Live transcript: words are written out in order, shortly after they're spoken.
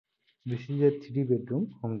This is a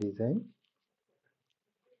 3-bedroom home design.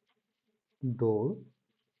 Door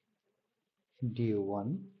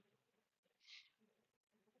D1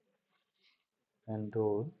 and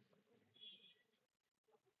door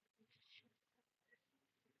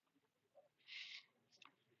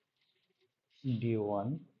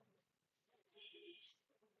D1,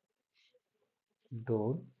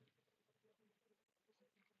 door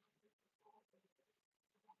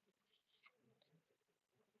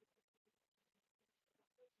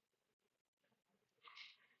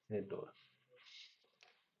ये door.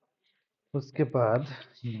 उसके बाद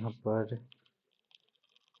यहाँ पर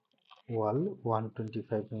वॉल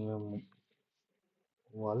 125 mm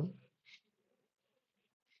वॉल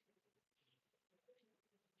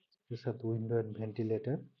के साथ window and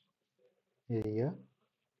ventilator area,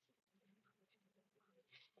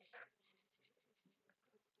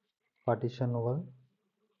 partition wall,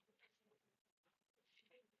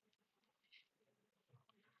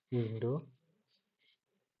 window.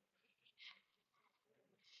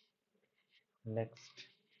 Next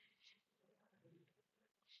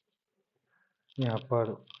यहाँ पर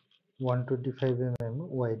 125 mm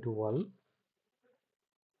wide wall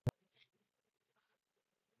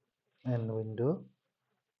and window,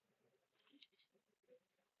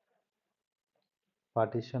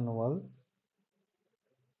 partition wall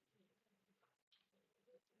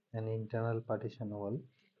and internal partition wall।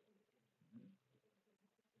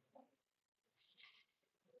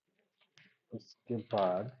 उसके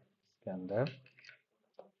बाद इसके अंदर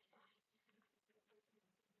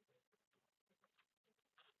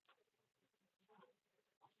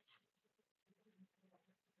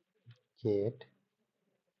गेट,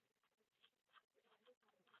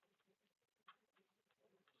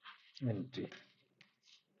 एंट्री।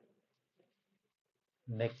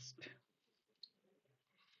 नेक्स्ट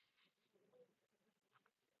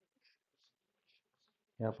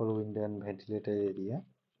यहाँ पर विंडो एंड वेंटिलेटर एरिया,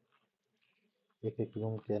 एक एक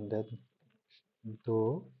रूम के अंदर 2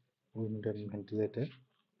 विंडो एंड वेंटिलेटर।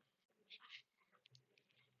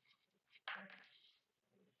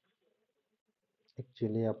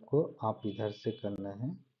 एक्चुअली आपको आप इधर से करना है,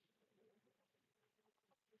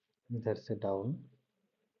 इधर से डाउन,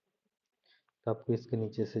 तो आपको इसके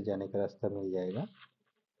नीचे से जाने का रास्ता मिल जाएगा।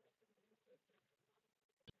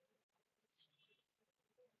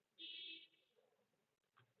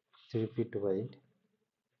 Three feet wide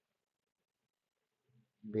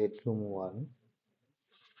bedroom 1,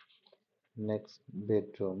 next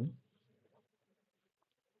bedroom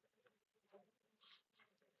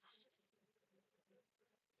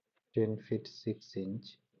 10 feet 6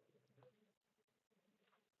 inch,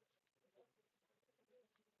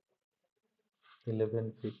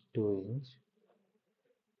 11 feet 2 inch।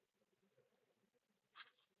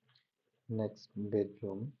 Next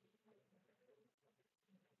bedroom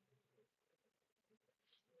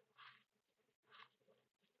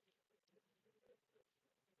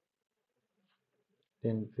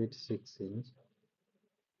 10 feet 6 inch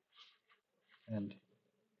and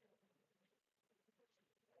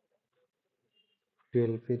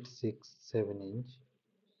 12 feet 6 7 inch,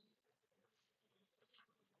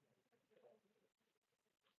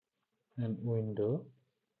 and window,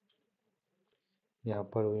 यहाँ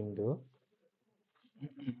पर window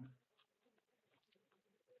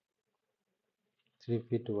 3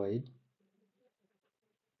 feet wide।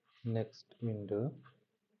 Next window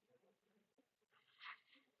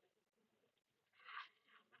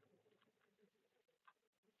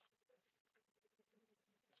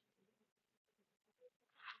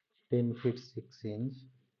 10 feet 6 inch,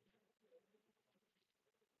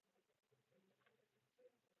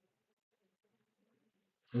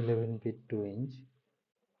 11 feet 2 inch,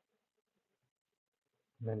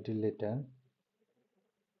 ventilator,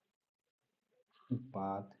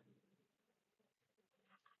 bath,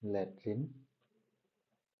 latrine,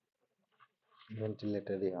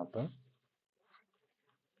 ventilator यहाँ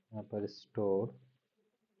पर store,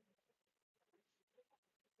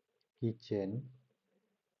 kitchen,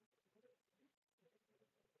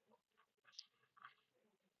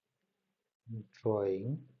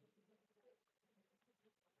 drawing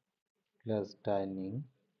plus dining,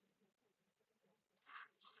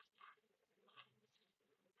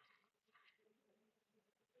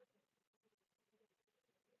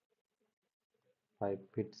 5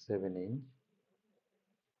 feet 7 inch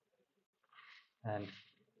and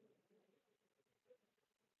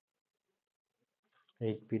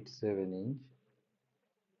 8 feet 7 inch।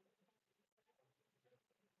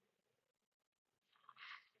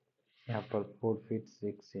 यहाँ पर 4 feet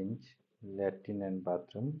 6 inch latrine and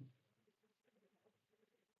bathroom,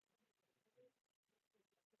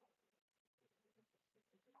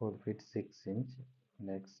 4 feet 6 inch.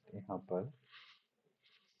 Next यहाँ पर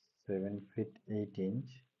 7 feet 8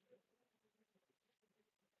 inch.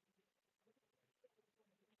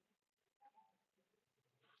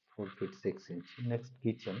 4 feet 6 inch. Next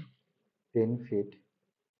kitchen 10 feet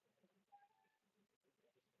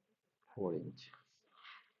 4 inch.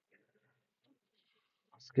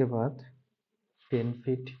 उसके बाद 10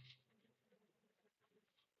 feet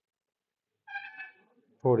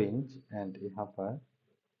 4 inch and यहाँ पर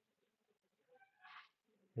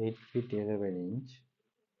 8 फीट 11 इंच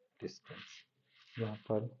डिस्टेंस। यहाँ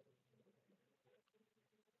पर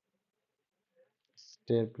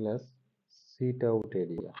stair plus seat out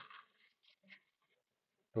area.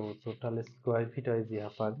 तो टोटल स्क्वायर फीट वाइज यहाँ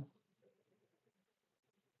पर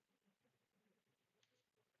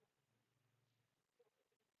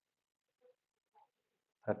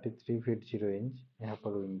 33 फीट 0 इंच। यहाँ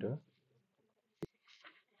पर विंडो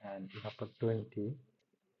एंड यहाँ पर 25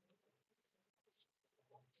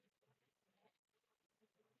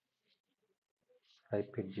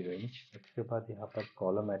 फीट 0 इंच। उसके बाद यहाँ पर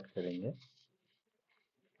कॉलम ऐड करेंगे।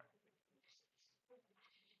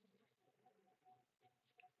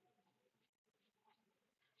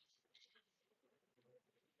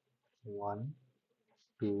 वन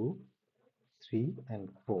 2 3 and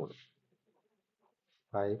 4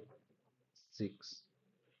 5 6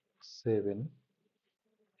 7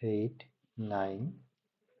 8 9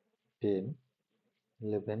 10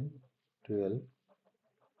 11 12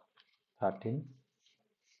 13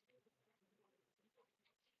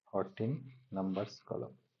 14 नंबर्स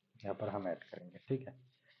कॉलम यहाँ पर हम ऐड करेंगे। ठीक है,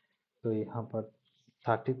 तो यहाँ पर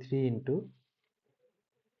 33 into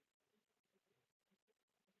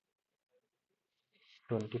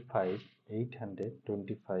 25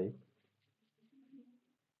 825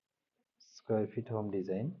 square feet home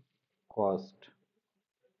design. Cost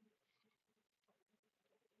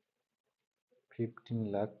 15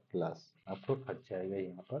 lakh plus आपको खर्चा आएगा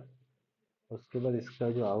यहाँ पर। उसके बाद इसका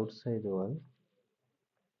जो outside wall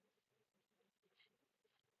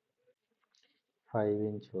 5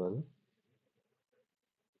 inch wall,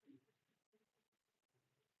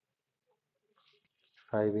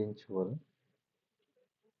 5 inch wall.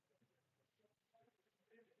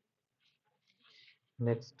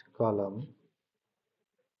 Next column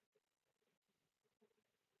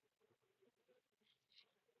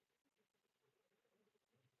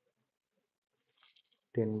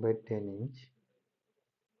 10 by 10 inch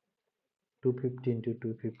 250 into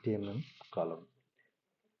 250 mm column.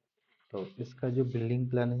 तो इसका जो बिल्डिंग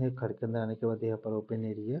प्लान है, घर के अंदर आने के बाद यहाँ पर ओपन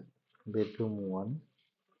एरिया, बेडरूम 1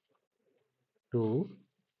 2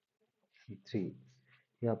 3,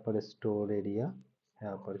 यहाँ पर स्टोर एरिया,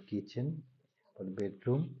 यहाँ पर किचन, यहाँ पर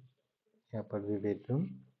बेडरूम, यहाँ पर भी बेडरूम,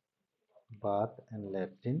 बाथ एंड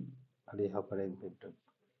लैट्रिन और यहाँ पर एक बेडरूम।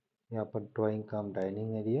 यहाँ पर ड्राइंग कम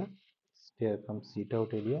डाइनिंग एरिया, स्टेयर कम सीट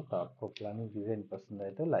आउट एरिया। तो आपको प्लानिंग डिजाइन पसंद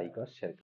आए तो लाइक और शेयर